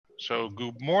So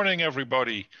good morning,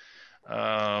 everybody.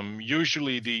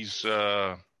 Usually these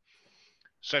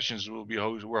sessions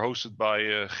were hosted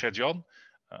by Gert-Jan,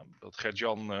 but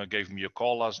Gert-Jan gave me a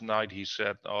call last night. He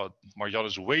said, Marjan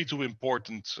is way too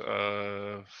important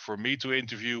for me to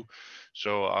interview,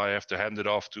 so I have to hand it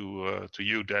off to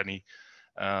you, Danny,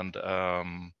 and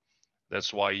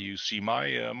that's why you see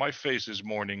my face this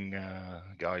morning,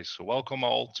 guys. So welcome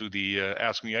all to the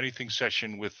Ask Me Anything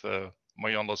session with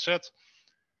Marjan Lassette.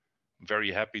 I'm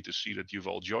very happy to see that you've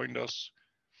all joined us.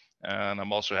 And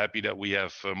I'm also happy that we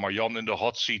have Marjan in the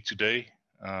hot seat today.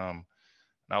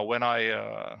 Now, when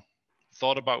I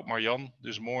thought about Marjan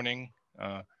this morning,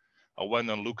 I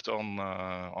went and looked on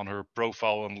her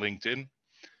profile on LinkedIn,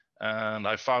 and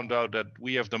I found out that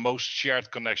we have the most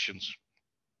shared connections,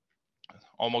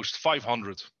 almost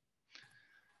 500.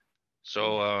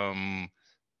 So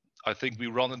I think we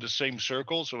run in the same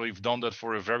circle. So we've done that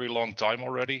for a very long time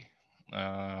already.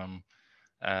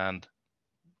 And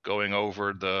going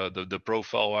over the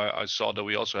profile, I saw that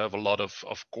we also have a lot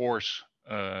of course,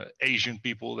 Asian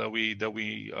people that we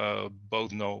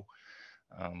both know.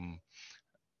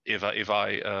 If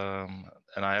I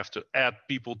and I have to add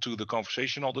people to the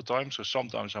conversation all the time, so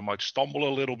sometimes I might stumble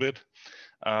a little bit.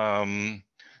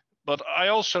 But I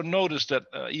also noticed that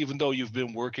even though you've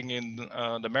been working in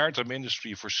the maritime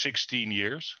industry for 16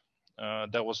 years,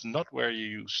 that was not where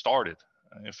you started.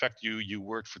 In fact, you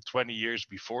worked for 20 years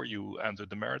before you entered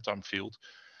the maritime field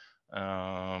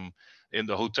in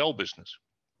the hotel business.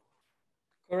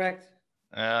 Correct.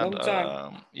 And long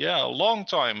time. Yeah, a long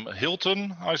time.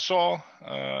 Hilton, I saw,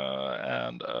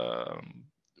 and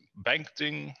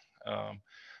Banking.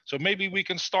 So maybe we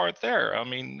can start there. I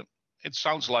mean, it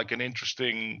sounds like an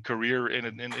interesting career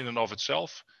in and of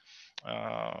itself.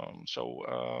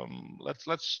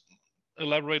 Let's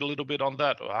elaborate a little bit on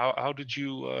that. How did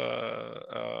you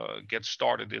get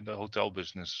started in the hotel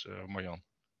business, Marjan?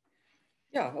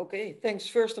 Yeah, okay. Thanks.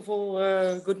 First of all,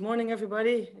 good morning,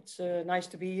 everybody. It's nice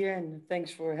to be here, and thanks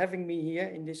for having me here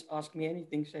in this Ask Me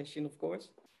Anything session, of course.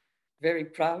 Very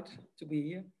proud to be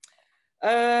here.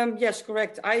 Yes,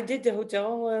 correct. I did the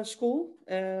hotel school,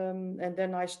 and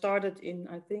then I started in,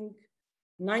 I think,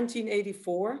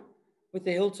 1984 with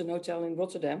the Hilton Hotel in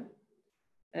Rotterdam.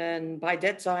 And by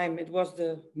that time, it was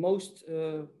the most,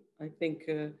 I think,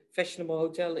 fashionable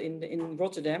hotel in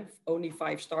Rotterdam, only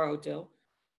 5-star hotel.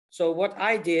 So what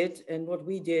I did and what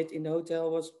we did in the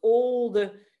hotel was all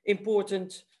the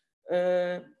important,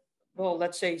 well,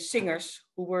 let's say singers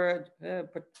who were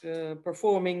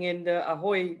performing in the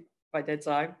Ahoy by that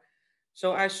time.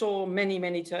 So I saw many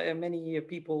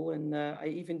people, and I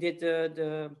even did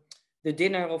the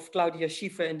dinner of Claudia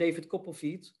Schiffer and David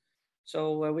Copperfield.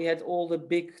 So we had all the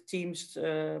big teams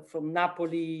from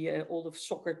Napoli, all the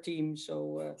soccer teams.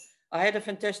 So I had a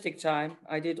fantastic time.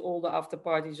 I did all the after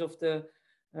parties of the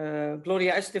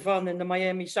Gloria Estefan and the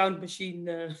Miami Sound Machine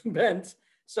band.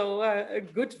 So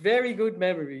very good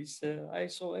memories. I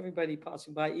saw everybody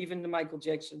passing by, even the Michael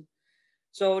Jackson.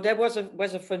 So that was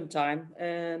a fun time,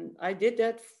 and I did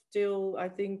that till I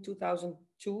think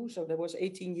 2002. So that was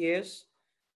 18 years,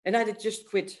 and I did just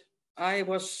quit. I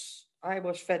was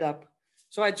fed up,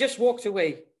 so I just walked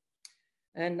away,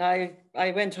 and I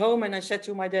went home and I said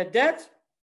to my dad, "Dad,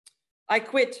 I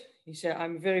quit." He said,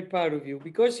 "I'm very proud of you,"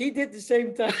 because he did the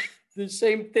same time, the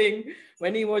same thing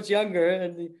when he was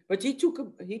younger. But he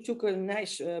took a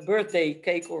nice birthday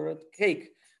cake or a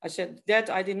cake. I said, "Dad,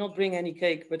 I did not bring any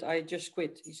cake, but I just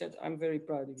quit." He said, "I'm very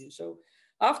proud of you." So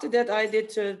after that, I did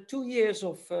 2 years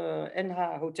of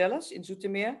NH Hotels in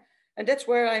Zoetermeer. And that's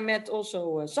where I met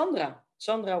also Sandra.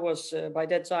 Sandra was by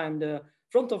that time the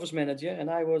front office manager, and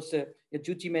I was the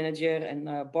duty manager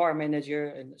and bar manager,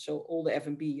 and so all the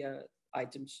F&B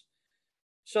items.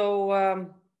 So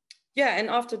yeah, and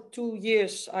after 2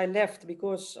 years, I left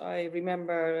because I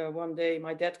remember one day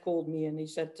my dad called me and he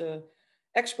said,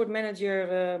 export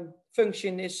manager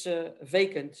function is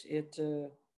vacant at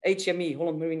HME,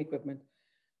 Holland Marine Equipment.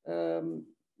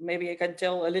 Maybe I can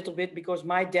tell a little bit because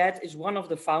my dad is one of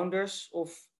the founders of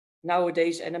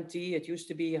nowadays NMT. It used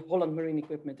to be Holland Marine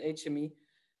Equipment, HME.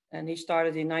 And he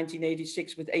started in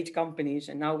 1986 with 8 companies,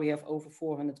 and now we have over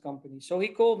 400 companies. So he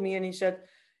called me and he said,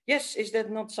 "Yes, is that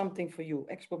not something for you,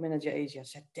 Export Manager Asia?" I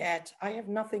said, "Dad, I have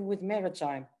nothing with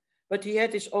maritime." But he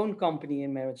had his own company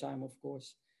in maritime, of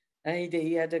course. And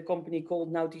he had a company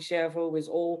called Nautiservo with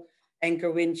all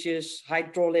anchor winches,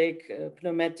 hydraulic,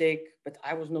 pneumatic, but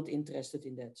I was not interested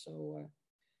in that.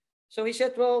 So he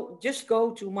said, "Well, just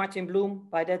go to Martin Bloom,"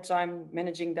 by that time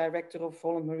managing director of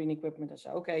Holland Marine Equipment. I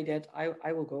said, "Okay, Dad,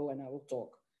 I will go and I will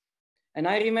talk." And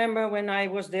I remember when I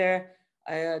was there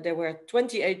were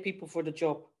 28 people for the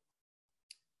job.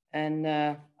 And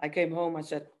I came home. I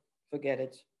said, forget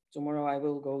it. Tomorrow I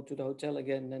will go to the hotel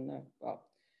again. And well,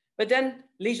 but then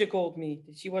Lisa called me.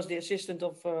 She was the assistant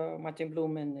of Martin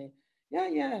Bloom, and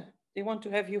yeah, they want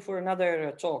to have you for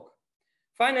another talk.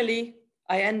 Finally,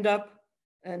 I end up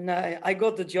and I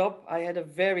got the job. I had a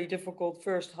very difficult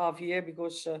first half year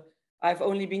because I've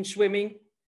only been swimming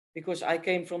because I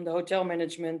came from the hotel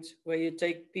management where you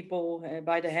take people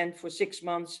by the hand for 6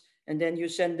 months and then you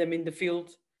send them in the field.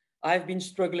 I've been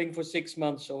struggling for 6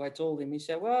 months. So I told him, he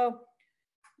said, well,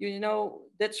 you know,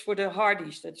 that's for the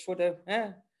hardies. That's for the,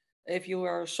 if you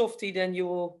are a softie, then you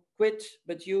will quit,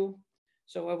 but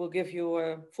so I will give you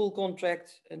a full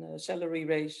contract and a salary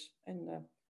raise. And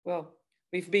well,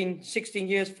 we've been 16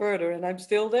 years further and I'm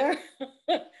still there.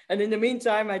 And in the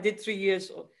meantime, I did 3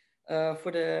 years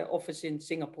for the office in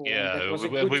Singapore. Yeah, and that was a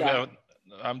good time.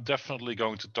 I'm definitely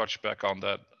going to touch back on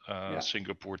that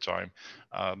Singapore time,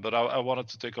 but I wanted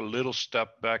to take a little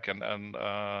step back and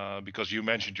because you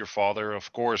mentioned your father,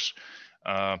 of course,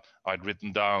 I'd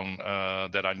written down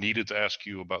that I needed to ask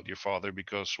you about your father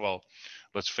because, well,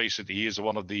 let's face it, he is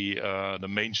one of the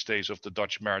mainstays of the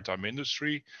Dutch maritime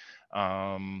industry.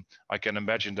 I can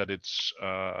imagine that it's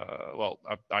well,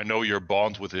 I know your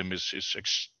bond with him is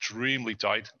extremely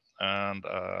tight, and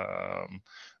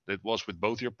it was with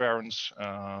both your parents.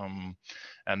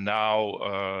 And now,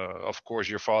 of course,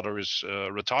 your father is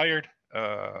retired.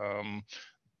 Well,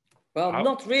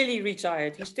 not really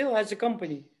retired. He still has a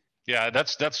company. Yeah,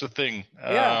 that's the thing.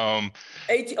 Yeah,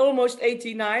 almost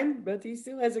 89, but he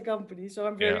still has a company, so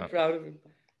I'm very proud of him.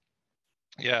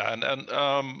 Yeah, and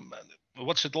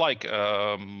what's it like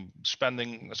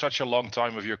spending such a long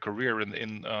time of your career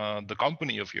in the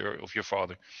company of your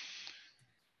father?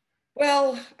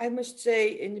 Well, I must say,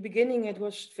 in the beginning, it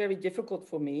was very difficult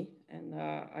for me. And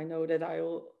I know that I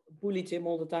bullied him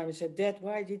all the time. I said, Dad,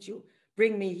 why did you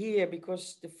bring me here?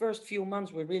 Because the first few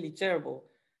months were really terrible.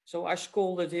 So I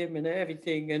scolded him and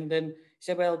everything. And then he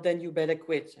said, well, then you better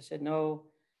quit. I said, no.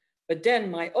 But then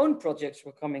my own projects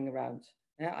were coming around.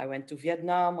 Yeah, I went to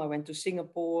Vietnam, I went to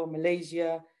Singapore,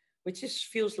 Malaysia, which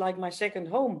feels like my second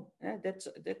home. Yeah, that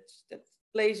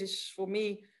place is for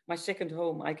me my second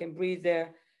home. I can breathe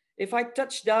there. If I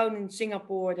touch down in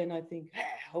Singapore, then I think,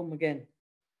 home again.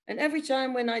 And every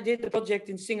time when I did the project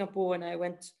in Singapore and I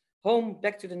went home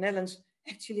back to the Netherlands,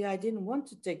 actually, I didn't want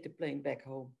to take the plane back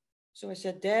home. So I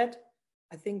said, Dad,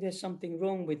 I think there's something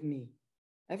wrong with me.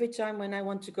 Every time when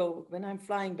I'm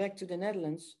flying back to the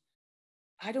Netherlands,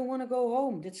 I don't want to go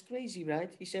home. That's crazy,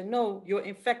 right? He said, no, you're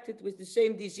infected with the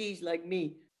same disease like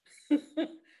me.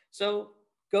 So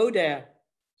go there.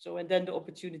 So, and then the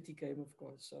opportunity came, of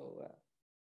course. So,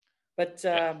 but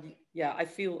yeah, I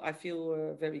feel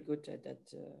very good at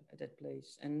that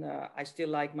place, and I still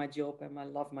like my job and I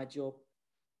love my job.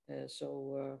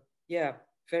 So yeah,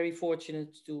 very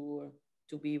fortunate to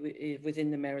be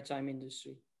within the maritime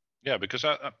industry. Yeah, because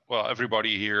well,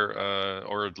 everybody here,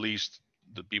 or at least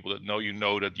the people that know you,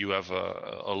 know that you have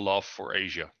a love for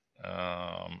Asia,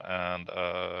 and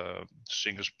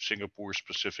Singapore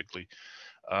specifically.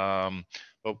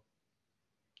 But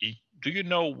do you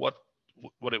know what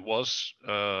it was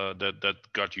that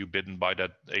got you bitten by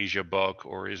that Asia bug,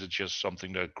 or is it just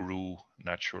something that grew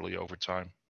naturally over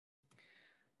time?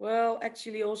 Well,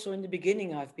 actually, also in the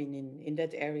beginning, I've been in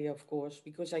that area, of course,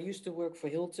 because I used to work for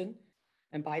Hilton,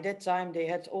 and by that time they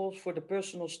had all for the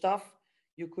personal stuff.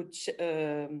 You could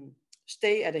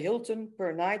stay at a Hilton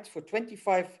per night for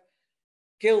 25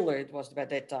 guilder. It was by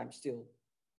that time still.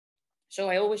 So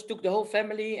I always took the whole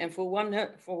family, and for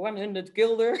 100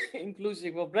 guilder,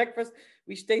 inclusive of breakfast,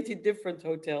 we stayed in different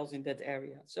hotels in that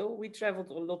area. So we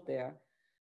traveled a lot there.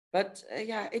 But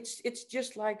yeah, it's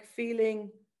just like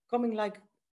coming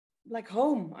like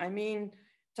home. I mean,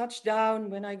 touchdown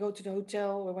when I go to the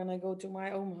hotel or when I go to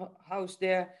my own house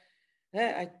there.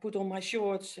 I put on my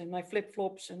shorts and my flip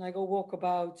flops and I go walk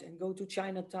about and go to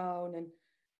Chinatown, and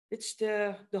it's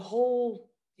the whole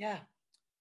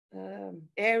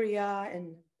area,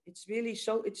 and it's really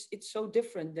it's so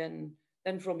different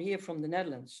than from here from the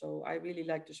Netherlands. So I really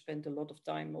like to spend a lot of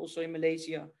time also in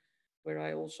Malaysia, where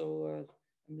I also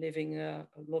am living a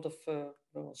lot of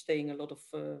staying a lot of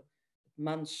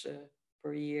months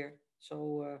per year.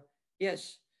 So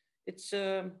yes, it's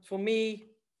for me.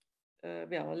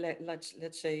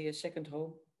 Let's say a second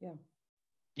home. Yeah.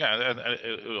 Yeah, and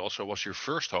it also was your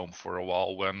first home for a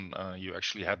while when you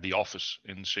actually had the office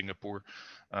in Singapore.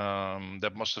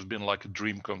 That must have been like a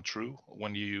dream come true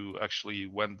when you actually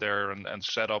went there and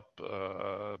set up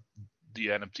the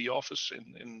NMT office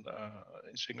in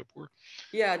Singapore.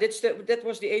 Yeah, that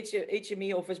was the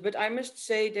HME office. But I must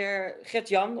say there,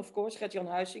 Gert-Jan, of course, Gert-Jan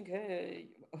Huizing,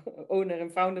 owner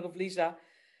and founder of Lisa,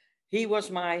 he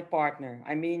was my partner.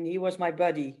 I mean, he was my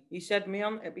buddy. He said,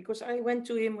 Mian, because I went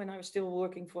to him when I was still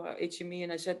working for HME,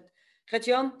 and I said,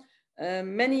 Gert-Jan,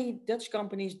 many Dutch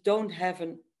companies don't have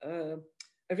a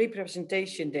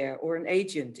representation there or an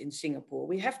agent in Singapore.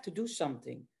 We have to do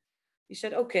something. He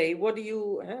said, okay, what do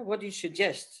you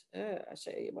suggest? I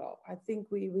say, well, I think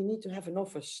we need to have an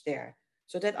office there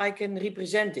so that I can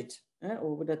represent it,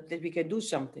 or that we can do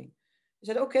something. He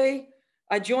said, okay,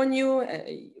 I join you.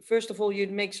 First of all,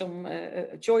 you'd make some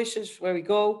choices where we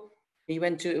go. He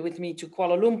went with me to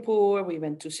Kuala Lumpur. We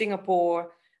went to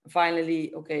Singapore. And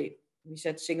finally, okay, we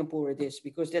said Singapore it is,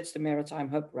 because that's the maritime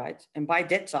hub, right? And by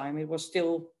that time, it was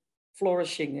still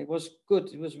flourishing. It was good.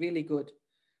 It was really good.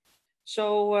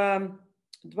 So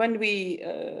when we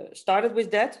started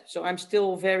with that, so I'm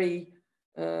still very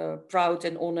proud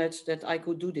and honored that I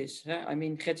could do this. I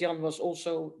mean, Gert-Jan was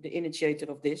also the initiator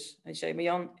of this. I say,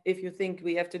 Mian, if you think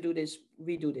we have to do this,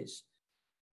 we do this.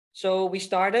 So we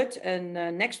started, and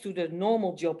next to the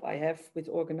normal job I have with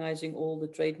organizing all the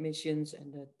trade missions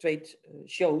and the trade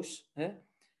shows,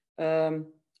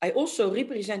 I also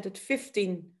represented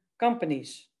 15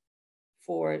 companies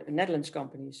for Netherlands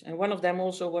companies. And one of them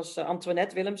also was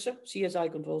Antoinette Willemsen,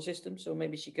 CSI Control Systems. So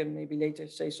maybe she can later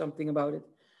say something about it.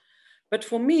 But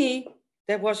for me,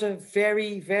 that was a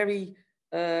very, very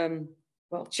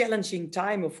challenging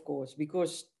time, of course,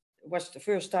 because it was the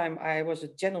first time I was a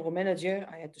general manager.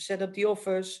 I had to set up the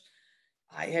office.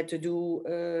 I had to do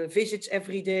visits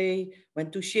every day,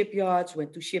 went to shipyards,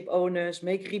 went to ship owners,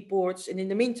 make reports. And in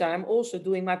the meantime, also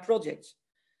doing my projects.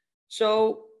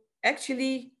 So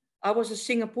actually, I was a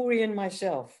Singaporean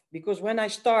myself, because when I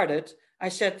started, I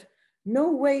said,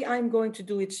 no way I'm going to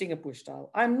do it Singapore style.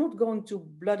 I'm not going to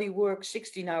bloody work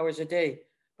 16 hours a day,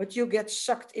 but you get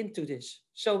sucked into this.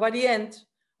 So by the end,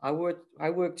 I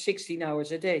worked 16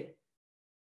 hours a day.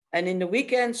 And in the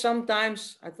weekend,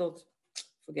 sometimes I thought,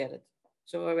 forget it.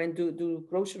 So I went to do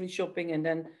grocery shopping, and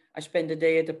then I spent the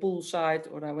day at the poolside,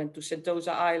 or I went to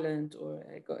Sentosa Island, or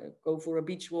I go for a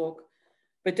beach walk.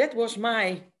 But that was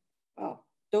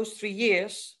those 3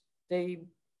 years, they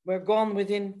were gone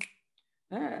within,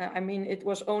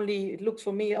 it looked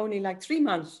for me only like 3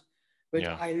 months, but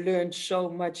yeah. I learned so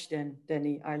much then,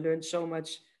 Danny. I learned so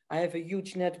much. I have a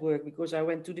huge network because I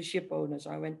went to the ship owners.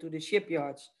 I went to the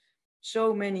shipyards.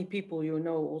 So many people,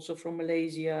 also from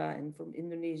Malaysia and from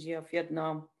Indonesia,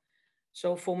 Vietnam.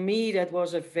 So for me, that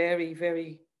was a very,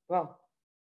 very,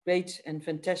 great and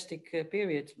fantastic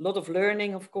period. A lot of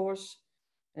learning, of course.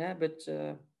 Yeah, but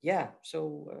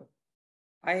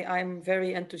I'm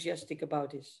very enthusiastic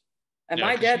about this. And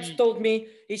my dad told me,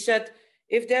 he said,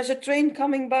 if there's a train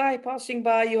passing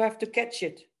by, you have to catch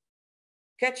it.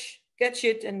 Catch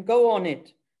it and go on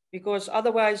it. Because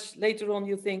otherwise, later on,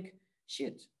 you think,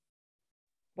 shit,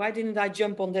 why didn't I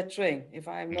jump on that train? If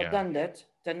I have not done that,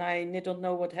 then I don't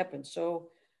know what happened. So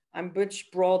I'm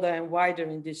much broader and wider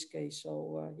in this case.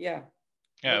 So, Yeah,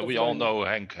 we all know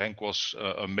Henk. Henk was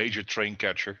a major train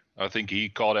catcher. I think he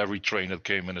caught every train that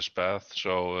came in his path.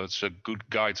 So it's a good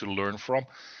guy to learn from.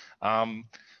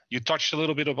 You touched a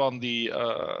little bit upon the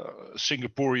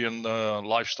Singaporean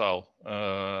lifestyle,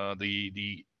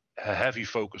 the heavy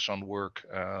focus on work,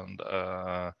 and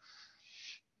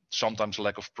sometimes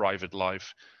lack of private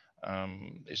life.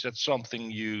 Is that something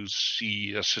you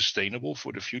see as sustainable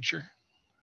for the future?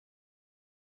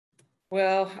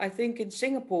 Well, I think in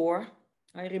Singapore,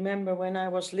 I remember when I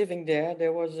was living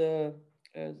there was a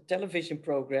television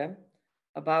program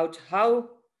about how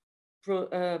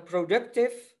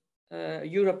productive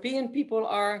European people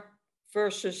are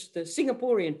versus the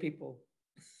Singaporean people.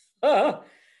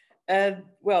 And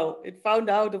it found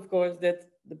out, of course, that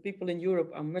the people in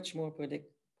Europe are much more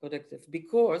productive,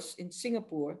 because in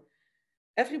Singapore,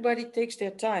 everybody takes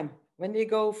their time. When they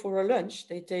go for a lunch,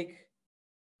 they take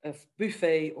a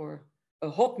buffet or a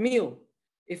hot meal.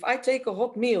 If I take a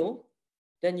hot meal,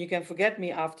 then you can forget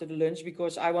me after the lunch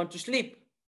because I want to sleep.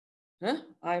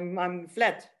 I'm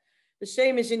flat. The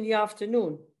same is in the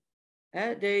afternoon.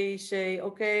 They say,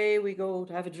 okay, we go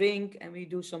to have a drink and we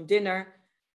do some dinner.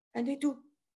 And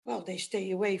they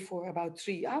stay away for about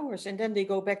 3 hours and then they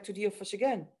go back to the office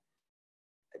again.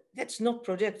 That's not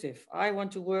productive. I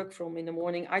want to work from in the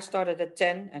morning. I started at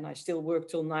 10 and I still work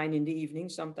till 9 in the evening,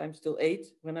 sometimes till 8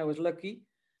 when I was lucky.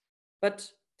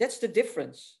 But that's the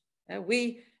difference.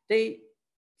 They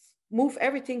move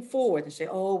everything forward and say,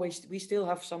 oh, we still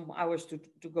have some hours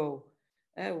to go.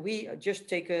 We just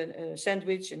take a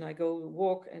sandwich and I go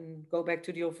walk and go back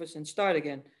to the office and start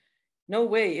again. No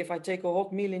way. If I take a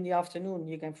hot meal in the afternoon,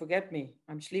 you can forget me.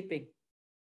 I'm sleeping.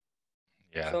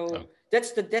 Yeah. So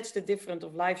that's the difference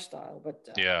of lifestyle. But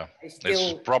yeah,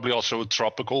 it's probably also a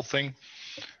tropical thing.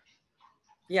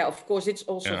 Yeah, of course, it's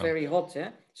also very hot. Eh?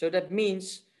 So that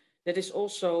means that is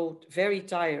also very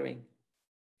tiring,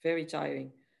 very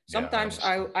tiring. Sometimes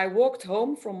I walked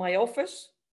home from my office,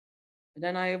 and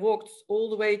then I walked all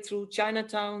the way through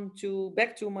Chinatown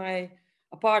back to my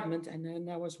apartment, and then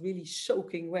I was really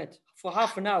soaking wet for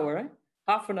half an hour.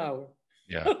 Half an hour.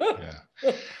 Yeah,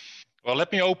 yeah. Well,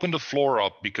 let me open the floor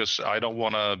up because I don't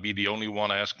want to be the only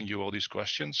one asking you all these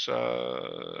questions.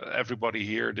 Everybody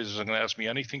here, this is an Ask Me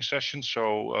Anything session,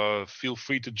 so feel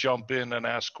free to jump in and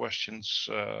ask questions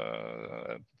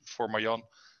for Marjan.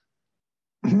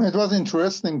 It was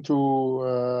interesting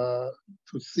to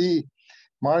see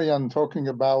Marjan talking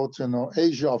about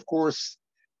Asia. Of course,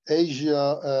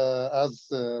 Asia, as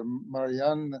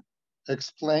Marjan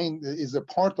explained, is a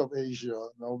part of Asia.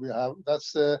 We have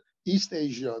that's East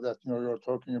Asia that you're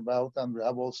talking about, and we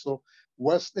have also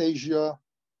West Asia,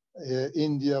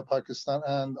 India, Pakistan,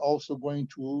 and also going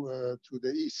to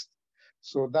the east.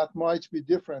 So that might be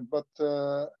different, but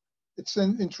it's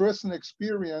an interesting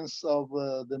experience of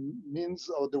the means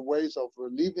or the ways of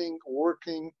living,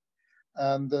 working.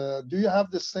 And do you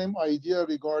have the same idea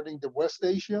regarding the West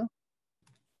Asia?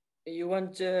 You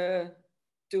want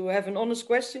to have an honest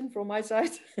question from my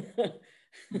side?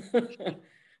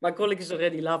 My colleague is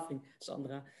already laughing,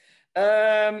 Sandra.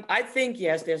 I think,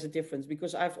 yes, there's a difference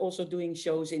because I've also doing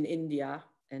shows in India,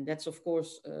 and that's, of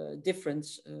course, different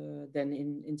than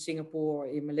in Singapore or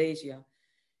in Malaysia.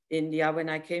 India, when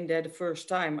I came there the first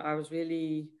time, I was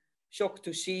really shocked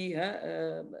to see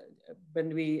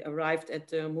when we arrived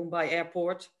at Mumbai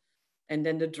airport, and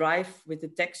then the drive with the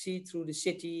taxi through the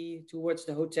city towards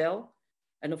the hotel.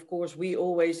 And of course, we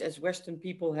always, as Western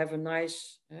people, have a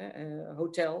nice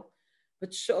hotel,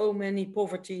 but so many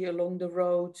poverty along the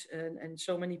road and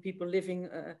so many people living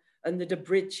under the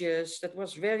bridges. That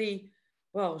was very,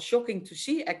 well, shocking to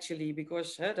see, actually,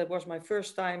 because that was my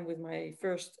first time with my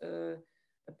first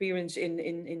appearance in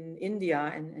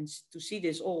India and to see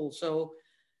this all. So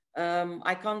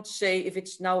I can't say if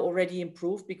it's now already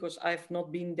improved because I've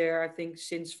not been there, I think,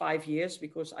 since 5 years,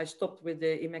 because I stopped with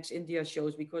the IMEX India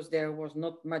shows because there was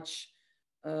not much,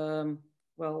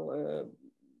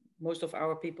 most of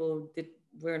our people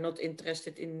were not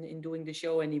interested in doing the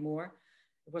show anymore.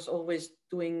 It was always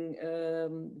doing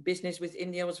business with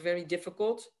India was very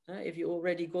difficult. If you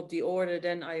already got the order,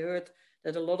 then I heard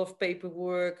that a lot of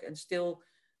paperwork and still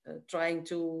trying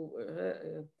to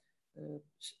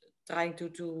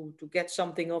get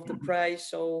something of the price.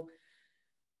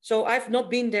 So I've not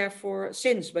been there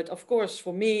since, but of course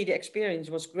for me the experience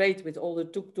was great with all the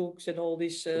tuk-tuks and all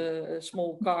these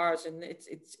small cars, and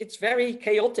it's very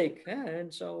chaotic.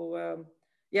 And so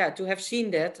to have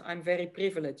seen that, I'm very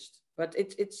privileged. But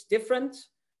it's different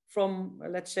from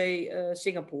let's say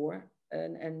Singapore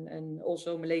and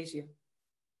also Malaysia.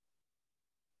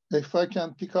 If I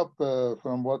can pick up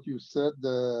from what you said,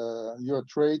 your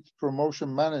trade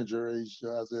promotion manager is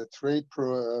as a trade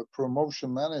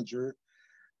promotion manager.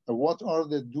 What are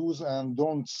the do's and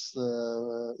don'ts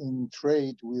in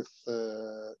trade with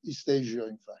East Asia,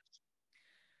 in fact?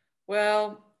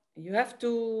 Well, you have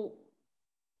to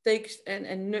take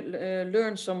and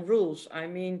learn some rules. I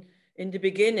mean, in the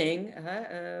beginning,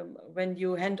 when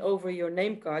you hand over your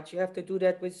name card, you have to do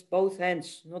that with both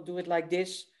hands, not do it like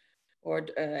this.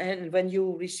 And when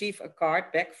you receive a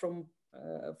card back from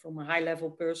a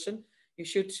high-level person, you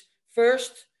should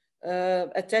first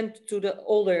attend to the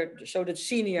older, so the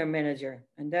senior manager,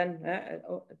 and then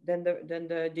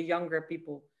the younger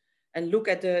people, and look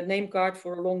at the name card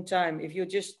for a long time. If you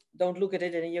just don't look at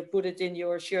it and you put it in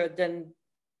your shirt, then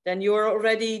you're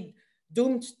already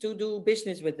doomed to do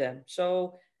business with them.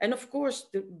 So, and of course,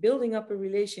 building up a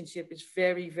relationship is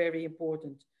very, very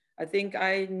important. I think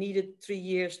I needed 3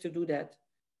 years to do that.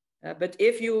 But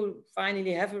if you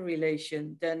finally have a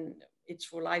relation, then it's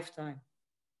for lifetime.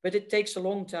 But it takes a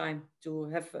long time to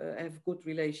have good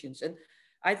relations. And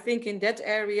I think in that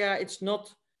area, it's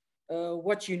not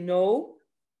what you know,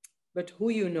 but who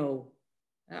you know.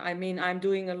 I mean, I'm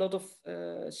doing a lot of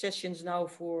sessions now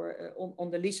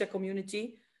on the Lisa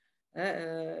community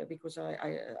because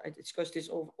I discussed this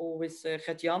all with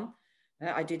Gert-Jan.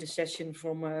 I did a session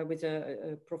with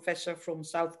a professor from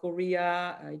South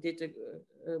Korea. I did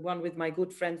one with my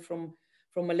good friend from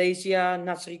Malaysia,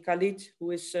 Nasri Khalid,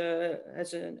 who has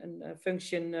a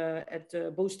function at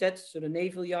Boosted, so the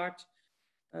naval yard.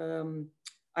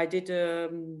 I did a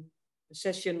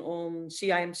session on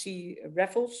CIMC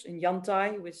Raffles in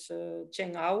Yantai with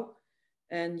Cheng Ao.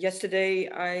 And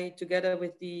yesterday, together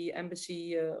with the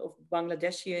embassy of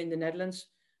Bangladesh here in the Netherlands,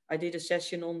 I did a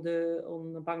session on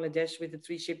Bangladesh with the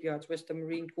 3 shipyards, Western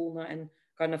Marine, Kulna, and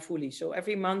Karnafuli. So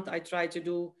every month I try to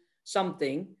do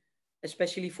something,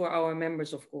 especially for our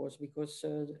members, of course, because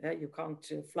you can't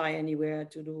fly anywhere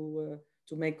to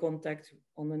make contact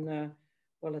on an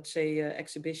well, let's say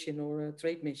exhibition or a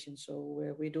trade mission.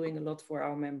 So we're doing a lot for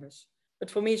our members. But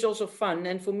for me, it's also fun,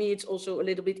 and for me, it's also a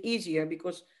little bit easier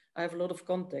because I have a lot of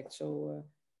contact. So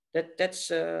that's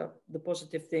the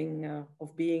positive thing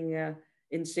of being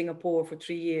in Singapore for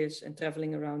 3 years and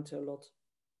traveling around a lot.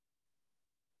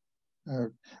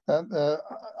 And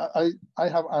I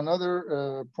have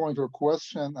another point or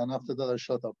question, and after that I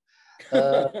shut up.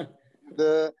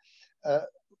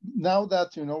 Now that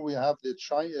we have the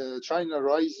China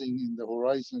rising in the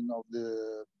horizon of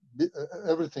the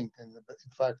everything, in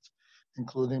fact,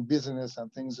 including business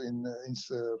and things in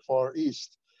Far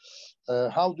East.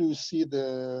 How do you see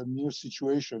the new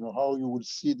situation, or how you will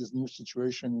see this new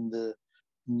situation in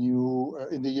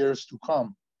the years to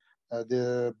come?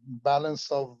 The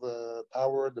balance of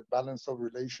power, the balance of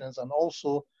relations, and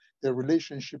also the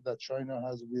relationship that China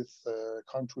has with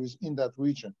countries in that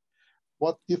region.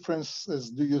 What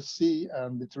differences do you see,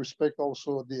 and with respect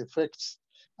also the effects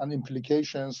and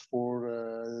implications for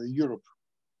Europe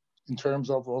in terms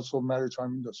of also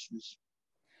maritime industries?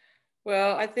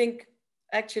 Well, I think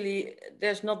actually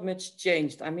there's not much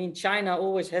changed. I mean, China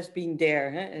always has been there,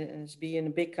 has been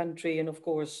a big country, and of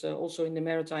course also in the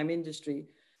maritime industry.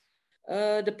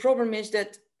 The problem is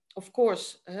that, of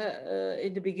course,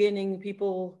 in the beginning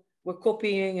people were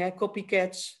copying,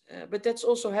 copycats, but that's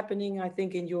also happening, I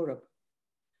think, in Europe.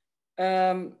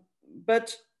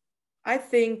 But I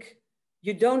think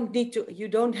you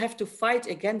don't have to fight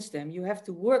against them. You have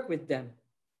to work with them.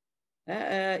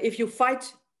 If you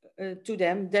fight to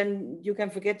them, then you can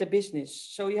forget the business.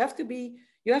 So you have to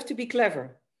be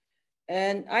clever.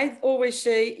 And I always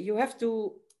say you have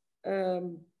to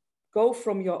go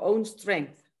from your own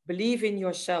strength, believe in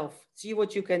yourself, see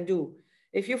what you can do.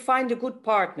 If you find a good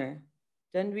partner,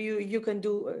 then you can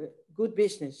do good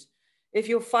business. If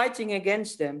you're fighting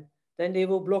against them, then they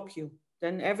will block you.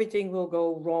 Then everything will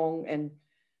go wrong. And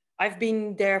I've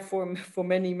been there for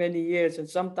many, many years. And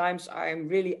sometimes I'm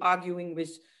really arguing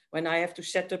with when I have to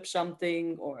set up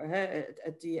something or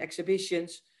at the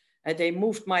exhibitions. They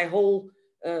moved my whole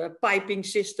piping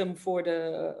system for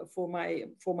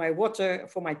my water,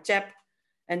 for my tap.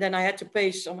 And then I had to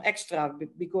pay some extra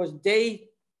because they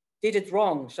did it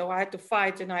wrong. So I had to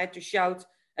fight and I had to shout.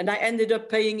 And I ended up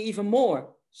paying even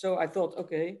more. So I thought,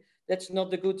 okay, that's not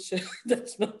the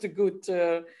good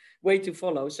way to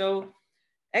follow. So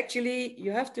actually,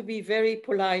 you have to be very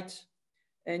polite,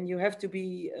 and you have to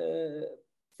be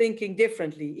thinking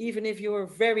differently. Even if you're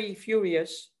very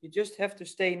furious, you just have to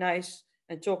stay nice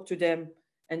and talk to them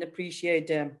and appreciate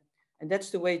them, and that's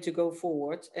the way to go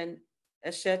forward. And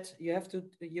as said, you have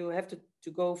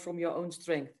to go from your own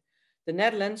strength. The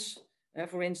Netherlands,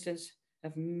 for instance,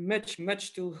 have much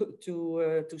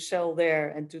to sell there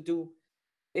and to do.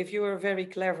 If you are very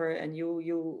clever and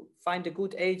you find a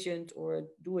good agent or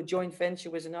do a joint venture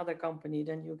with another company,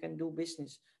 then you can do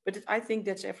business. But I think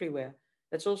that's everywhere.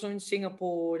 That's also in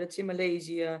Singapore, that's in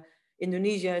Malaysia.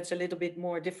 Indonesia, it's a little bit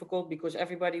more difficult because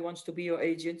everybody wants to be your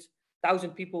agent.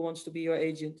 1,000 people wants to be your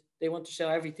agent. They want to sell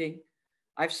everything.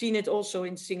 I've seen it also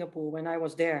in Singapore when I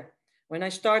was there. When I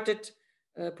started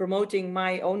promoting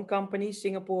my own company,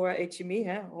 Singapore HME,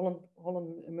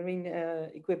 Holland Marine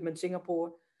Equipment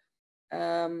Singapore,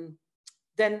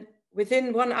 then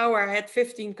within 1 hour I had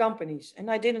 15 companies, and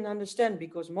I didn't understand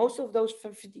because most of those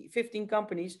 15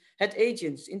 companies had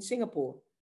agents in Singapore.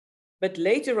 But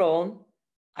later on,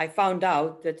 I found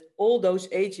out that all those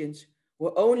agents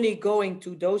were only going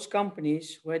to those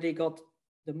companies where they got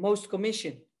the most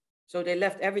commission. So they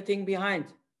left everything behind.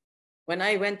 When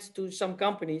I went to some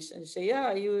companies and say,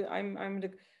 yeah,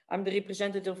 I'm the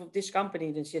representative of this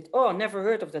company, they said, oh, never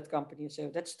heard of that company. So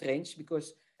that's strange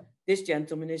because this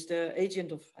gentleman is the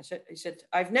agent of, he said,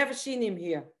 I've never seen him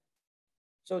here.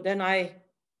 So then I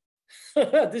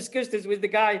discussed this with the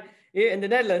guy here in the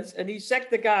Netherlands, and he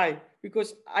sacked the guy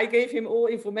because I gave him all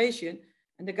information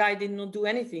and the guy did not do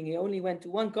anything. He only went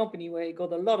to one company where he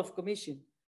got a lot of commission.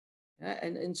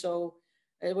 And so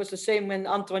it was the same when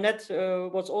Antoinette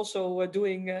was also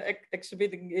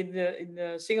exhibiting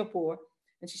in Singapore.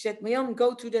 And she said, Marjan,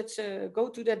 go to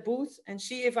that booth and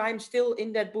see if I'm still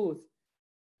in that booth.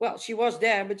 Well, she was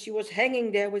there, but she was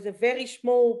hanging there with a very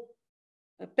small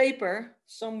paper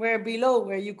somewhere below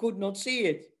where you could not see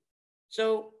it.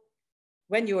 So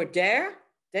when you're there,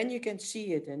 then you can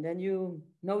see it, and then you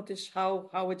notice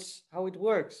how it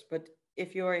works. But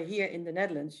if you're here in the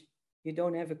Netherlands, you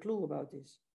don't have a clue about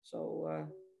this. So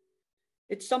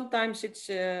it's sometimes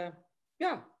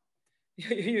yeah,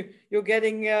 you're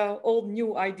getting all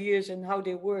new ideas and how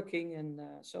they're working. And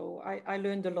so I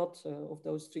learned a lot of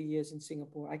those 3 years in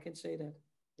Singapore. I can say that.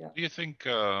 Yeah. Do you think,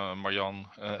 Marjan,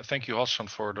 thank you, Hassan,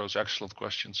 for those excellent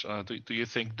questions. Do you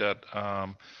think that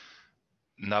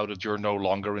now that you're no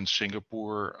longer in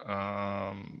Singapore,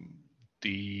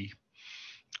 the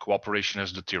cooperation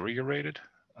has deteriorated?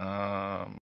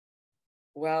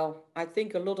 Well, I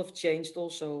think a lot of changed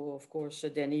also, of course,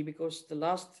 Danny, because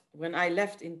when I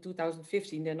left in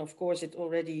 2015, then of course it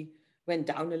already went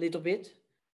down a little bit.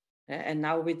 And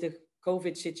now with the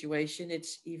COVID situation,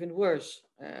 it's even worse.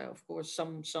 Of course,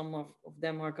 some of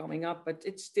them are coming up, but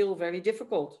it's still very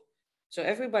difficult. So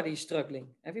everybody's struggling.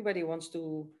 Everybody wants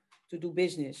to do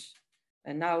business.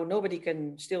 And now nobody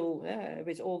can still,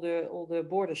 with all the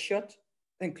borders shut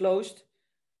and closed,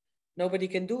 nobody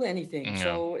can do anything. Yeah.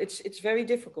 So it's very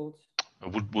difficult.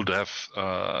 Would have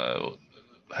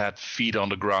had feet on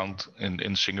the ground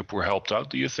in Singapore helped out,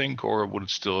 do you think, or would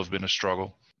it still have been a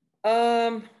struggle?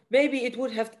 Maybe it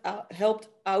would have helped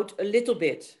out a little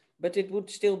bit, but it would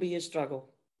still be a struggle,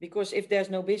 because if there's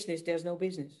no business, there's no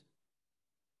business.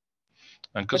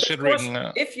 And considering, but of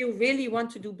course, if you really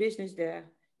want to do business there,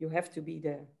 you have to be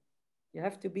there. You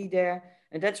have to be there,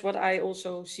 and that's what I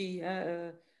also see.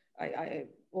 I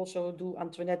also do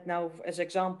Antoinette now as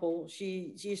example.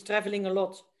 She is traveling a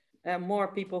lot. More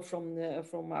people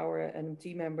from our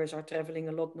NMT members are traveling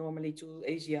a lot normally to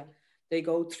Asia. They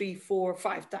go 3, 4,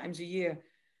 5 times a year.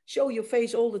 Show your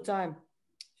face all the time,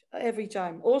 every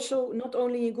time. Also, not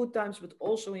only in good times, but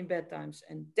also in bad times.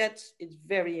 And it's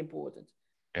very important.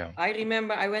 Yeah. I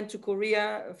remember I went to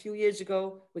Korea a few years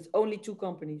ago with only 2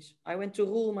 companies. I went to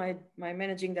Roel, my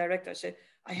managing director. I said,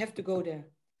 I have to go there.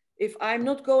 If I'm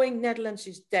not going, Netherlands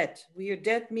is dead. We are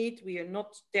dead meat. We are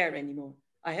not there anymore.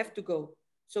 I have to go.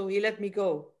 So he let me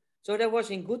go. So that was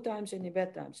in good times and in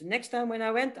bad times. The next time when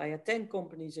I went, I had 10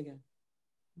 companies again.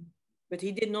 But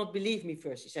he did not believe me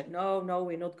first. He said, no,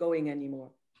 we're not going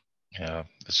anymore. Yeah,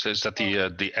 is that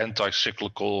the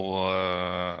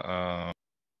anti-cyclical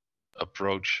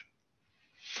approach?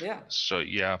 Yeah. So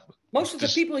yeah. Most of the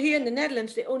people here in the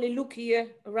Netherlands, they only look here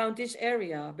around this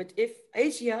area. But if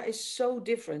Asia is so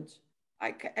different,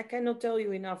 I cannot tell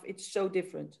you enough. It's so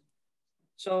different.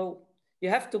 So you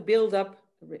have to build up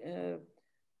a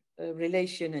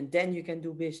relation, and then you can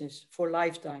do business for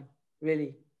lifetime,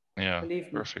 really. Yeah,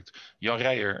 perfect. Jan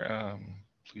Reijer,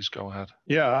 please go ahead.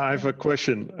 Yeah, I have a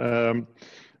question.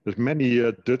 There's many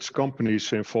Dutch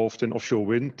companies involved in offshore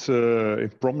wind,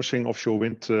 in promising offshore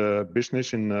wind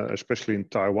business, especially in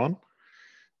Taiwan.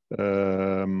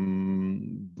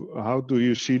 How do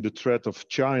you see the threat of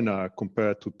China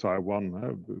compared to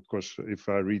Taiwan? Because if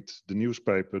I read the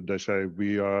newspaper, they say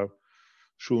we are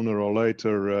sooner or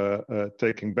later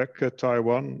taking back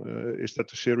Taiwan. Is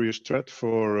that a serious threat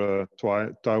for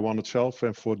Taiwan itself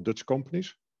and for Dutch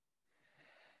companies?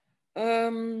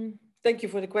 Thank you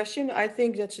for the question. I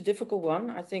think that's a difficult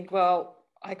one. I think, well,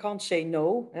 I can't say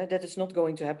no, that it's not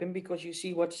going to happen, because you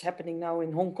see what's happening now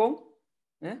in Hong Kong.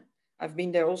 I've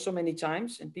been there also many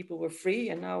times, and people were free,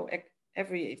 and now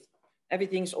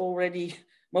everything's already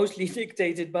mostly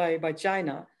dictated by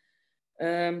China.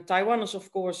 Taiwan is,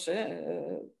 of course,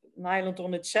 an island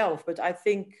on itself, but I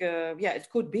think, it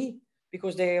could be,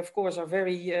 because they, of course, are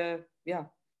very,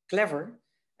 clever,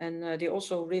 and they're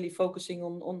also really focusing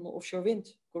on offshore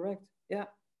wind. Correct. Yeah,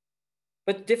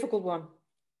 but difficult one.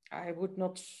 I would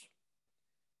not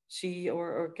see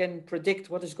or can predict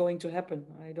what is going to happen.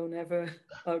 I don't have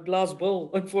a glass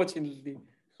bowl, unfortunately.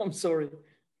 I'm sorry.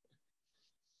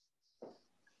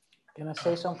 Can I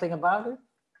say something about it?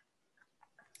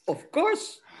 Of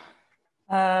course.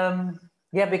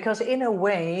 Yeah, because in a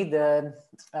way,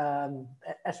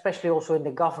 especially also in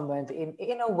the government,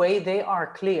 in a way they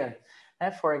are clear.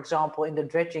 For example, in the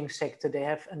dredging sector, they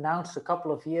have announced a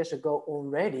couple of years ago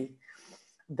already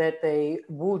that they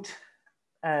would,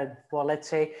 let's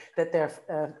say that their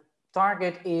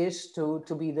target is to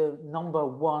be the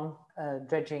 #1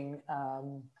 dredging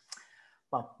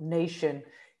nation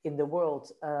in the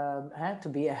world, to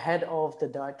be ahead of the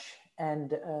Dutch and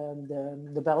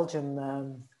the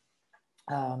Belgian,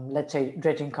 let's say,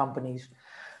 dredging companies.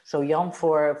 So Jan,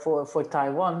 for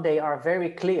Taiwan, they are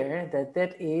very clear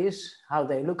that is how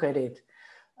they look at it.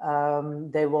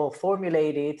 They will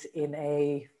formulate it in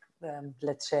a,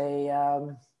 let's say,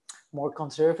 more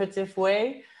conservative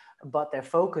way, but their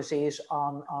focus is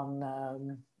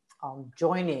on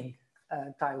joining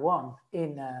Taiwan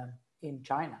in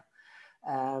China.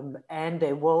 And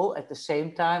they will, at the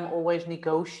same time, always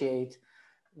negotiate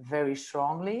very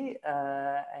strongly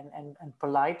and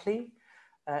politely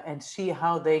and see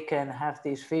how they can have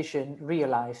this vision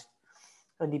realized.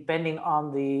 And depending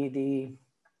on the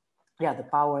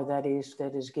power that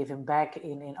is given back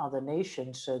in other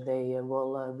nations, they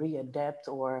will readapt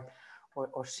or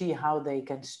see how they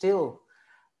can still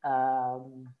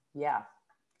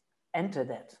enter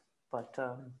that. But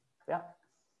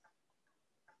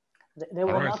they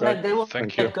will not let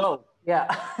go. Yeah.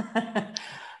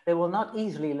 They will not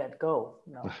easily let go.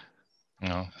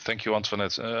 No, thank you,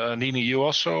 Antoinette. Nini, you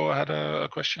also had a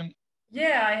question?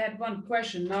 Yeah, I had one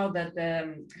question now that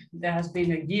there has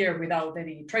been a year without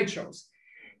any trade shows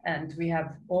and we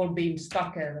have all been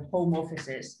stuck at home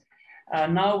offices.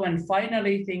 Now when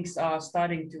finally things are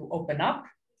starting to open up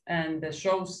and the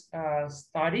shows are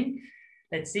starting,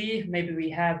 let's see, maybe we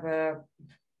have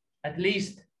at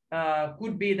least,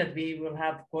 could be that we will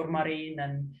have Cormarine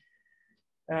and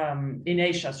in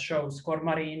Asia shows,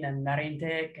 Cormarine and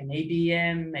Marintech and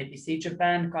ABM, maybe See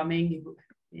Japan coming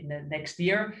in the next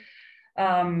year.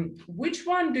 Which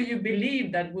one do you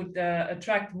believe that would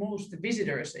attract most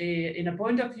visitors in a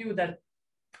point of view that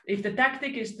if the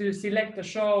tactic is to select a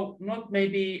show, not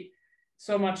maybe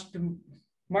so much to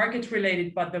market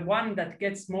related, but the one that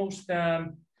gets most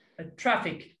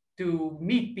traffic to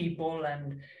meet people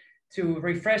and to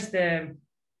refresh the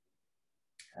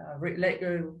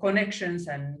connections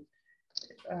and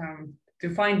to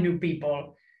find new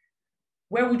people,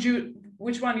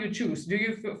 which one you choose? Do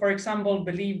you, for example,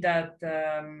 believe that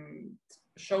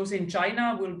shows in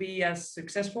China will be as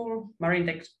successful,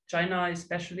 Marintech China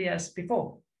especially, as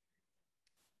before?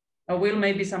 Or will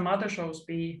maybe some other shows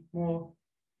be more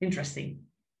interesting?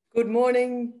 Good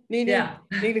morning, Nini. Yeah.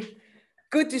 Nini.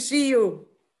 Good to see you.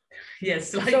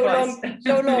 Yes, likewise.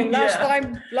 So long.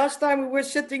 Last time we were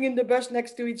sitting in the bus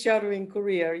next to each other in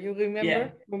Korea. You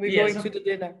remember when we were going to the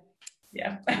dinner?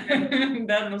 Yeah,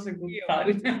 that was a good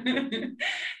time.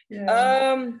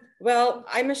 Well,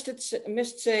 I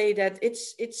must say that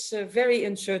it's a very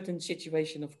uncertain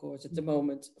situation, of course, at the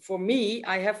moment. For me,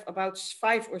 I have about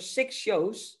 5 or 6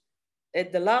 shows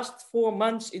at the last 4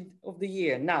 months of the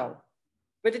year now,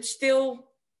 but it's still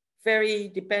very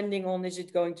depending on is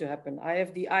it going to happen. I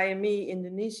have the IME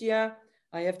Indonesia,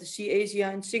 I have the Sea Asia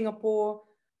in Singapore,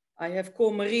 I have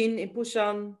Cormarine in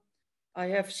Busan, I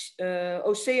have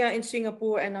OSEA in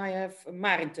Singapore, and I have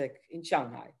Marintech in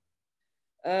Shanghai.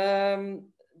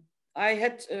 I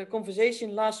had a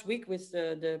conversation last week with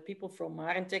the people from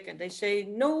Marintech, and they say,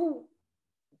 no,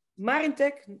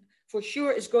 Marintech for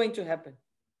sure is going to happen.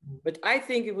 But I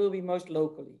think it will be most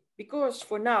locally, because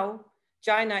for now,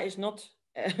 China is not,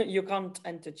 you can't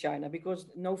enter China because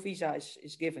no visa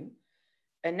is given.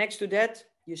 And next to that,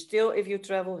 you still, if you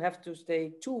travel, have to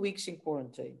stay 2 weeks in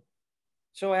quarantine.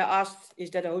 So I asked,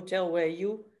 is that a hotel where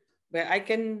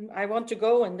I want to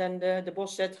go? And then the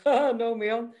boss said, no,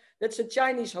 Mian, that's a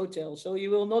Chinese hotel, so you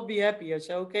will not be happy. I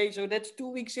said, okay, so that's 2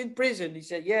 weeks in prison. He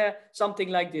said, yeah, something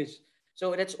like this.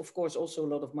 So that's, of course, also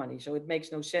a lot of money. So it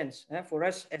makes no sense for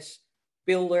us as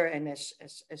builder and as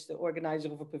the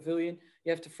organizer of a pavilion.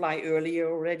 You have to fly earlier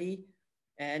already.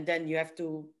 And then you have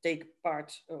to take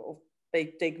part of,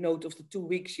 take note of the 2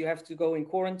 weeks you have to go in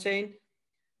quarantine.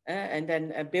 And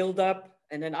then build up.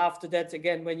 And then after that,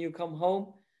 again, when you come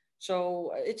home.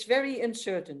 So it's very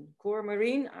uncertain.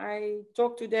 Cormarine, I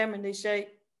talk to them and they say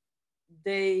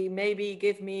they maybe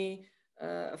give me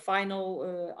a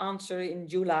final answer in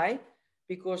July,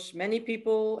 because many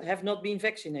people have not been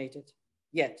vaccinated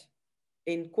yet.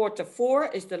 In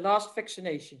Q4 is the last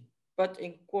vaccination, but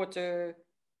in Q4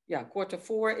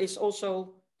 is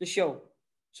also the show.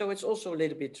 So it's also a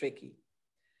little bit tricky.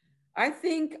 I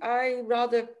think I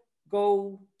rather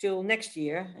go till next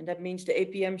year, and that means the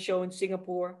APM show in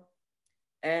Singapore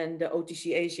and the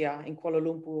OTC Asia in Kuala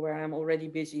Lumpur, where I'm already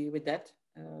busy with that.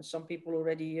 Some people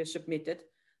already submitted.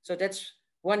 So that's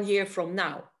 1 year from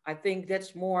now. I think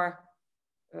that's more,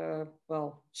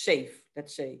 safe,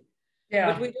 let's say.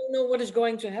 Yeah. But we don't know what is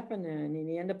going to happen,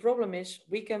 Nini. And the problem is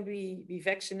we can be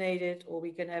vaccinated, or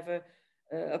we can have a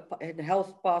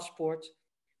health passport.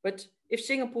 But if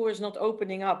Singapore is not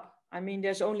opening up, I mean,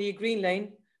 there's only a green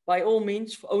lane, by all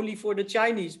means, only for the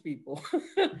Chinese people,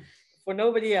 for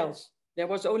nobody else. There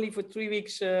was only for 3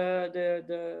 weeks,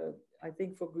 I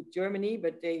think for Germany,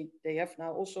 but they have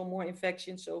now also more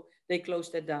infections, so they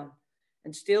closed that down.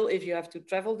 And still, if you have to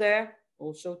travel there,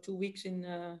 also 2 weeks in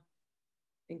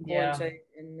quarantine,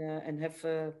 and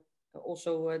have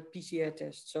also a PCR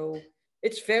test. So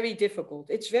it's very difficult.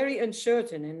 It's very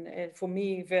uncertain, and for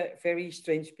me, very, very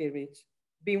strange period.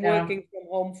 Been working from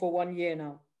home for 1 year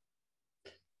now.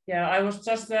 Yeah, I was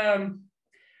just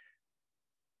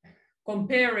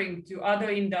comparing to other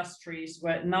industries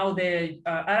where now the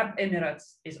Arab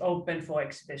Emirates is open for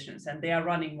exhibitions and they are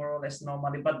running more or less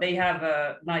normally, but they have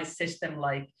a nice system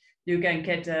like you can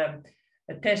get a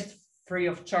test free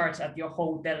of charge at your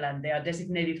hotel, and there are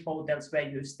designated hotels where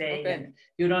you stay, and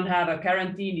you don't have a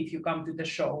quarantine if you come to the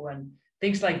show and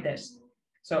things like this.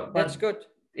 So that's good.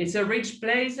 It's a rich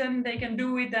place and they can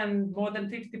do it, and more than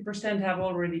 50% have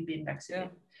already been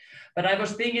vaccinated. Yeah. But I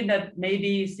was thinking that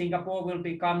maybe Singapore will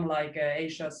become like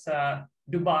Asia's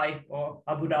Dubai or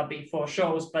Abu Dhabi for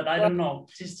shows, but I don't know.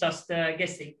 It's just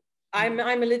guessing. I'm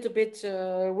a little bit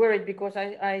worried because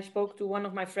I spoke to one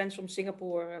of my friends from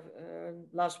Singapore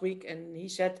last week, and he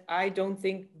said, I don't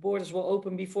think borders will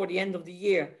open before the end of the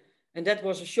year. And that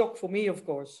was a shock for me, of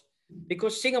course,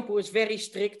 because Singapore is very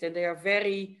strict and they are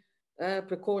very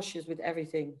precautious with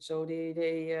everything. So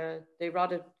they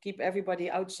rather keep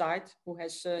everybody outside who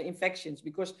has infections,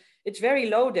 because it's very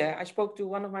low there. I spoke to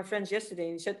one of my friends yesterday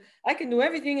and he said, I can do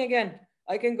everything again.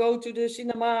 I can go to the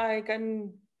cinema, I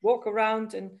can walk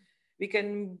around, and we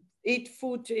can eat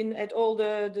food at all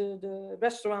the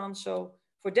restaurants. So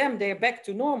for them, they're back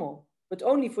to normal, but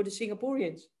only for the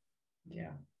Singaporeans.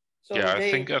 Yeah. So yeah,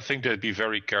 I think they'd be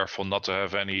very careful not to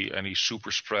have any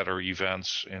super spreader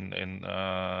events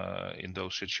in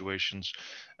those situations,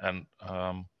 and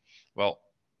well,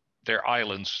 they're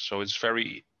islands, so it's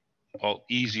very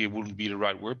easy. It wouldn't be the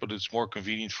right word, but it's more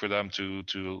convenient for them to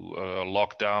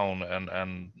lock down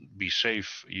and be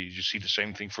safe. You see the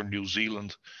same thing for New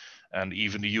Zealand, and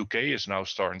even the UK is now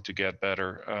starting to get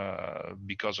better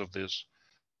because of this.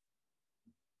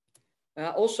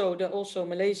 Also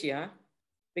Malaysia.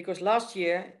 Because last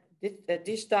year, at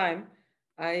this time,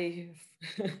 I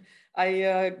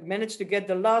managed to get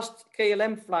the last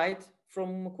KLM flight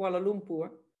from Kuala Lumpur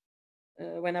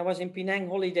when I was in Penang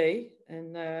holiday.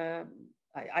 And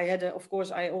I had, of course,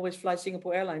 I always fly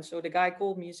Singapore Airlines. So the guy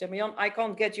called me and said, Marjan, I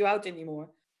can't get you out anymore.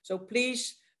 So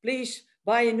please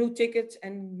buy a new ticket,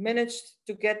 and managed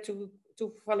to get to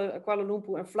Kuala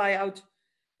Lumpur and fly out.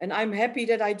 And I'm happy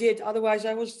that I did. Otherwise,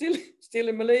 I was still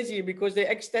in Malaysia, because they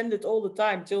extended all the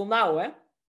time till now.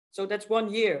 So that's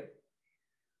 1 year.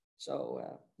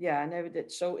 So yeah,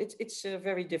 so it's a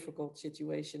very difficult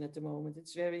situation at the moment.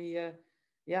 It's very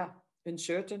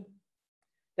uncertain.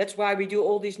 That's why we do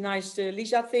all these nice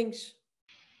Lisa things.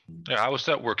 Yeah, how is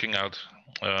that working out?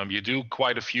 You do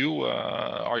quite a few.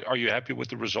 Are you happy with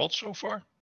the results so far?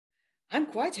 I'm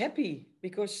quite happy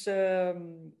because,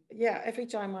 every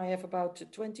time I have about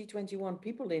 20, 21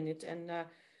 people in it. And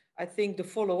I think the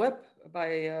follow-up by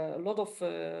a lot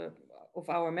of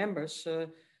our members,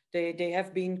 they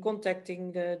have been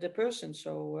contacting the person.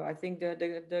 So I think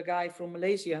the guy from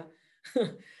Malaysia,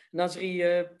 Nasri,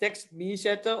 texted me, he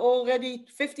said, already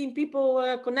 15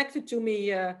 people connected to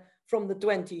me from the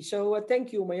 20. So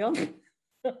thank you, Marjan.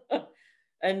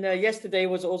 And yesterday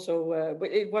was also, but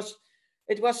it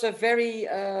was a very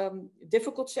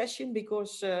difficult session,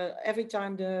 because every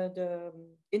time the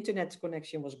internet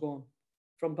connection was gone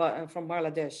from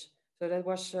Bangladesh. So that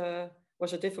was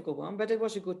a difficult one, but it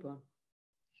was a good one.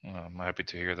 I'm happy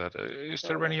to hear that. Is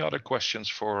there any other questions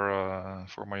for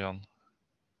Marjan?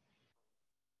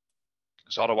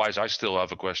 Because otherwise, I still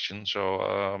have a question.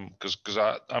 So because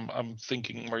I'm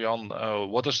thinking, Marjan,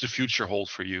 what does the future hold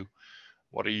for you?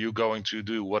 What are you going to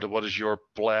do? What is your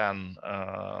plan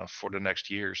for the next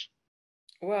years?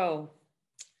 Well,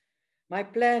 my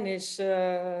plan is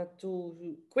to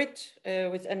quit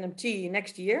with NMT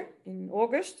next year in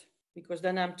August, because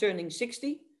then I'm turning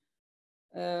 60.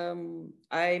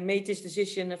 I made this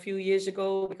decision a few years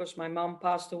ago because my mom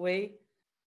passed away,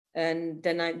 and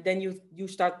then you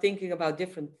start thinking about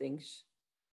different things.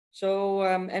 So,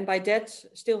 and my dad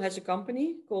still has a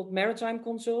company called Maritime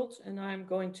Consult, and I'm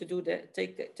going to do that,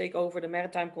 take over the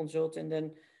Maritime Consult, and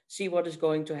then see what is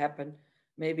going to happen.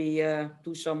 Maybe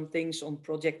do some things on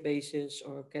project basis,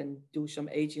 or can do some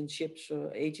agentships,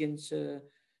 or agents,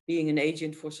 being an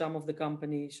agent for some of the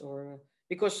companies, or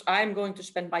because I'm going to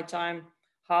spend my time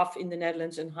half in the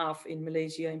Netherlands and half in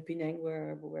Malaysia, in Penang,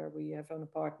 where we have an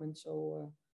apartment.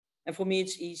 So, and for me,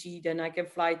 it's easy. Then I can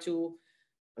fly to,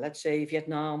 let's say,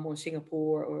 Vietnam or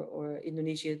Singapore or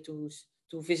Indonesia to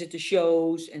visit the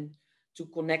shows and to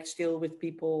connect still with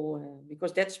people,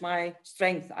 because that's my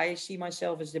strength. I see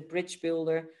myself as the bridge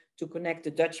builder to connect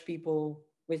the Dutch people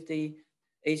with the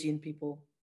Asian people.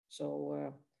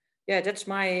 So yeah, that's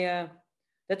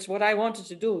what I wanted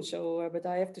to do. So, but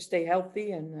I have to stay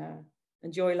healthy and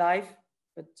enjoy life.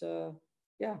 But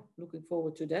yeah, looking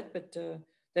forward to that. But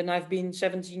then I've been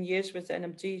 17 years with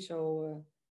NMT, so.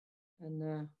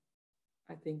 And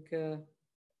I think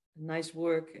nice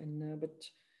work. And but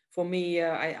for me,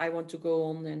 I want to go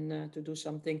on and to do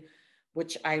something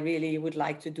which I really would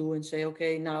like to do and say,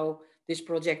 okay, now this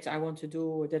project I want to do,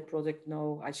 or that project,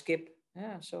 no, I skip.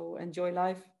 Yeah, so enjoy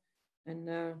life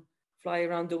and fly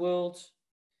around the world,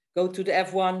 go to the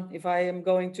F1 if I am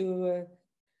going to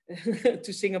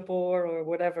to Singapore or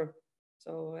whatever.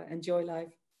 So enjoy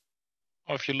life.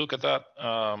 Well, if you look at that,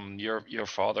 your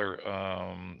father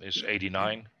is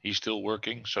 89. He's still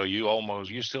working, so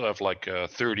you still have like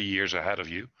 30 years ahead of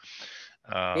you.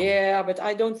 Yeah, but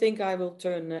I don't think I will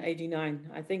turn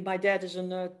 89. I think my dad is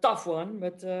a tough one,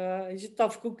 but he's a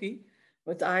tough cookie.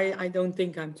 But I don't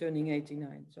think I'm turning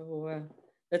 89. So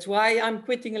that's why I'm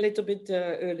quitting a little bit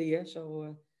earlier.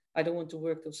 So I don't want to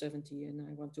work till 70, and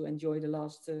I want to enjoy the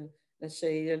last, let's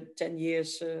say, 10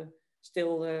 years,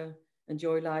 still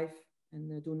enjoy life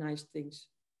and do nice things.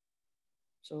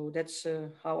 So that's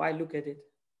how I look at it.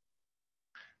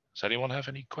 Does anyone have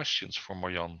any questions for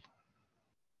Marjan?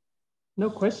 No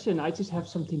question. I just have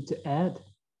something to add.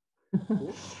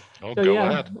 Oh, so, go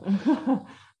ahead.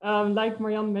 Like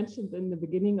Marjan mentioned in the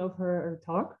beginning of her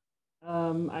talk,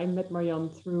 I met Marjan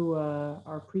through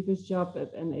our previous job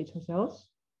at NH Hotels.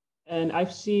 And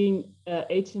I've seen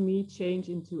HME change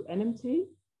into NMT.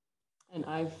 And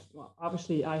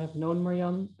obviously I have known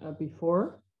Marjan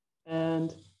before.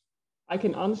 And I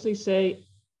can honestly say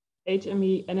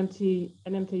HME,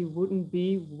 NMT wouldn't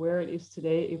be where it is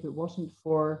today if it wasn't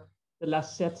for the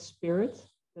Lassette spirit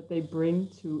that they bring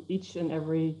to each and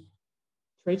every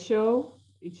trade show,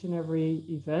 each and every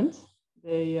event.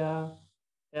 They are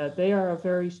a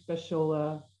very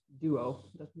special duo,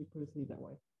 let me put it that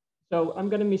way. So I'm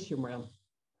going to miss you, Marjan.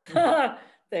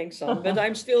 Thanks, son. But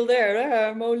I'm still there.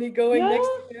 I'm only going next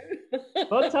year.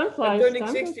 Well, time flies. I'm turning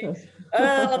 60.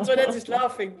 Antoinette is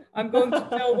laughing. I'm going to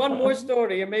tell one more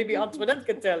story, and maybe Antoinette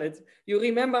can tell it. You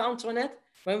remember, Antoinette,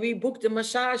 when we booked the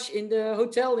massage in the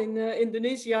hotel in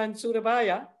Indonesia in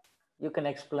Surabaya? You can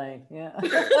explain, yeah.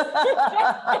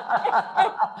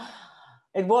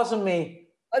 It wasn't me.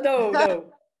 No.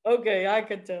 Okay, I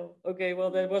can tell. Okay, well,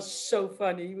 that was so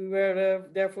funny. We were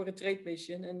there for a trade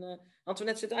mission, and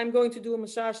Antoinette said, I'm going to do a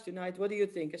massage tonight. What do you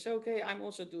think? I said, okay, I'm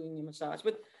also doing a massage.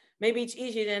 But maybe it's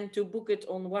easier then to book it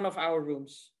on one of our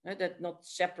rooms. That's not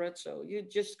separate. So you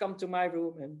just come to my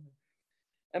room.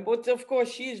 But of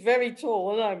course, she is very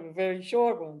tall and I'm a very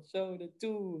short one. So the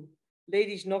two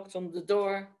ladies knocked on the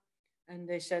door and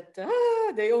they said,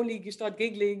 they only start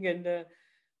giggling. And,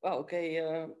 well,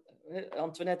 okay,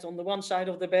 Antoinette on the one side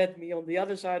of the bed, me on the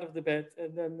other side of the bed.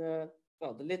 And then,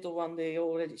 well, the little one,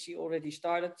 she already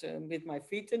started with my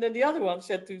feet. And then the other one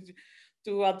said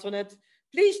to Antoinette,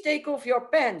 please take off your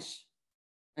pants.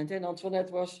 And then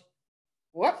Antoinette was,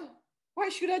 what? Why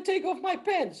should I take off my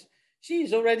pants?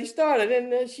 She's already started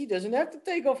and she doesn't have to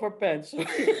take off her pants. So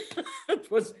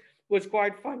it was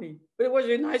quite funny. But it was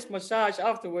a nice massage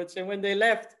afterwards. And when they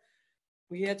left,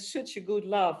 we had such a good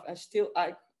laugh.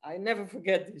 I never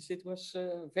forget this. It was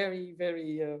very,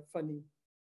 very funny.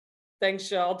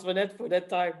 Thanks, Antoinette, for that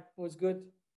time. It was good.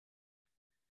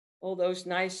 All those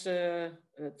nice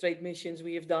trade missions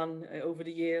we have done over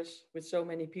the years with so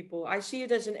many people. I see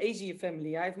it as an Asia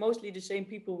family. I have mostly the same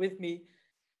people with me.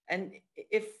 And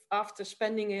if after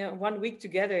spending 1 week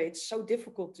together, it's so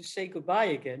difficult to say goodbye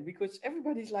again because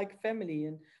everybody's like family.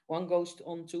 And one goes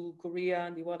on to Korea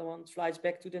and the other one flies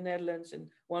back to the Netherlands and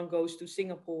one goes to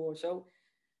Singapore. So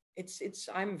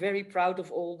I'm very proud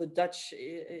of all the Dutch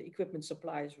equipment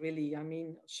suppliers, really. I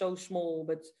mean, so small,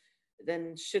 but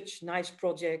then such nice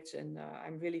projects, and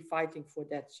I'm really fighting for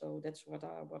that. So that's what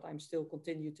I'm still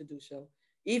continue to do. So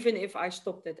even if I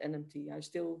stopped at NMT, I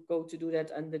still go to do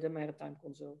that under the Maritime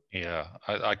Council. Yeah,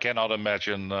 I cannot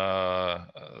imagine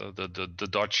the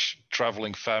Dutch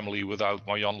traveling family without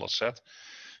Marjan Lassette.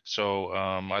 So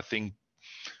I think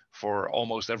for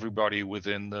almost everybody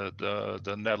within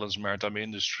the Netherlands maritime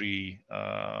industry,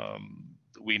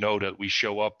 we know that we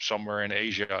show up somewhere in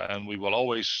Asia and we will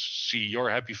always see your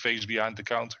happy face behind the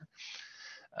counter.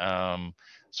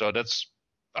 So that's,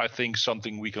 I think,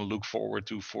 something we can look forward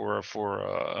to for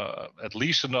at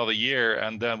least another year,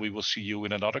 and then we will see you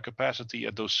in another capacity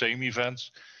at those same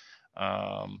events.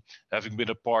 Having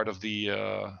been a part of the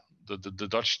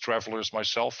Dutch travelers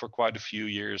myself for quite a few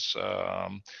years,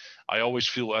 I always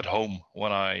feel at home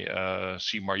when I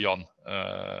see Marjan,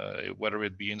 whether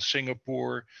it be in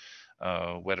Singapore,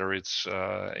 whether it's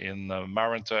in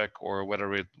Marantech, or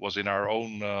whether it was in our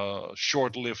own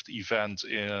short-lived event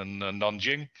in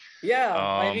Nanjing. Yeah,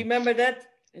 I remember that,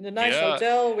 in a nice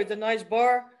hotel with a nice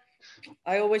bar.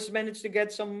 I always manage to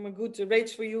get some good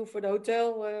rates for you for the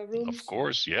hotel rooms. Of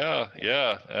course, yeah,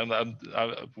 and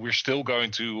we're still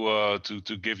going to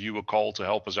give you a call to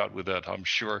help us out with that, I'm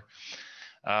sure.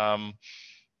 Well,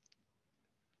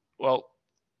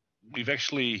 we've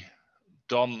actually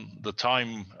done the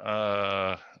time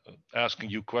asking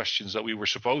you questions that we were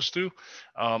supposed to.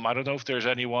 I don't know if there's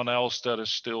anyone else that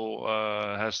is still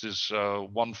has this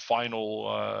one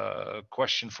final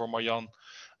question for Marjan.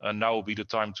 Now will be the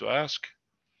time to ask.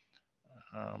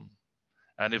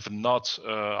 And if not,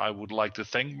 I would like to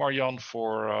thank Marjan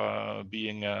for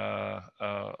being a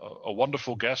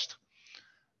wonderful guest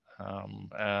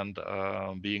and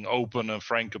being open and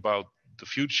frank about the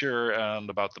future and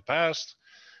about the past.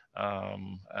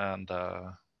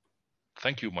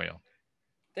 Thank you, Marjan.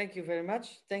 Thank you very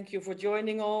much. Thank you for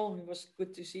joining all. It was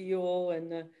good to see you all,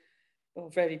 and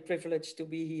very privileged to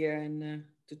be here and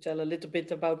to tell a little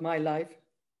bit about my life.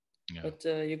 Yeah. But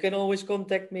you can always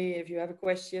contact me if you have a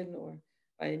question or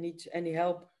I need any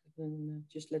help, then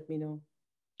just let me know.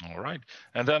 All right.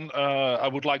 And then I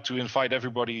would like to invite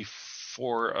everybody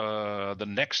for the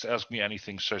next Ask Me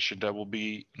Anything session. That will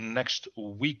be next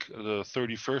week, the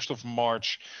 31st of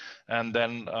March. And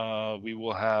then we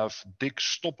will have Dick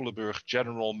Stoppelenburg,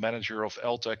 General Manager of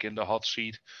LTEC, in the hot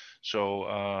seat.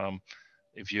 So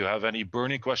if you have any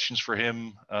burning questions for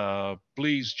him,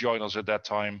 please join us at that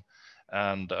time.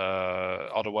 And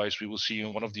otherwise, we will see you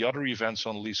in one of the other events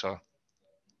on LISA.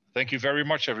 Thank you very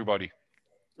much, everybody.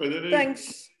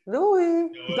 Thanks. Doei.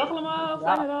 Dag allemaal.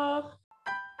 Fijne dag.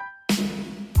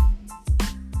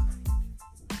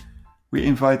 We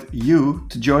invite you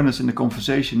to join us in the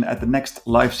conversation at the next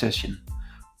live session.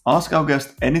 Ask our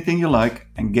guest anything you like,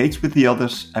 engage with the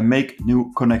others, and make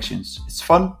new connections. It's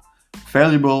fun,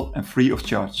 valuable, and free of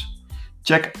charge.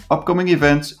 Check upcoming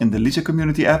events in the LISA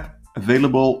Community app,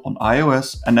 available on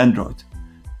iOS and Android.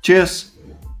 Cheers!